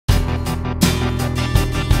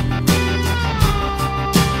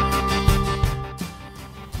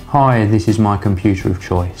Hi, this is my computer of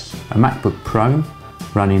choice, a MacBook Pro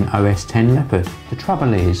running OS X Leopard. The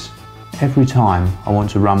trouble is, every time I want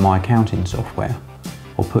to run my accounting software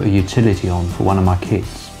or put a utility on for one of my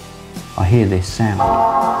kids, I hear this sound.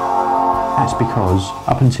 That's because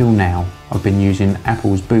up until now I've been using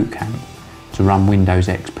Apple's Boot Camp to run Windows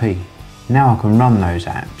XP. Now I can run those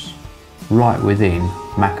apps right within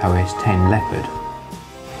macOS X Leopard.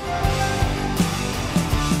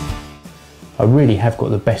 I really have got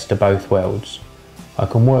the best of both worlds. I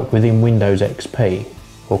can work within Windows XP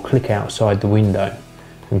or click outside the window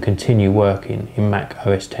and continue working in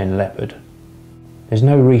macOS X Leopard. There's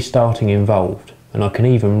no restarting involved, and I can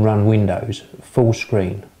even run Windows full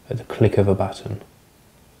screen at the click of a button.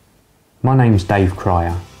 My name's Dave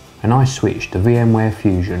Cryer, and I switched to VMware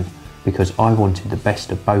Fusion because I wanted the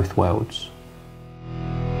best of both worlds.